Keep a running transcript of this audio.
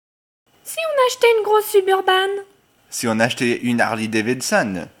Si on achetait une grosse suburban? Si on achetait une Harley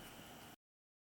Davidson?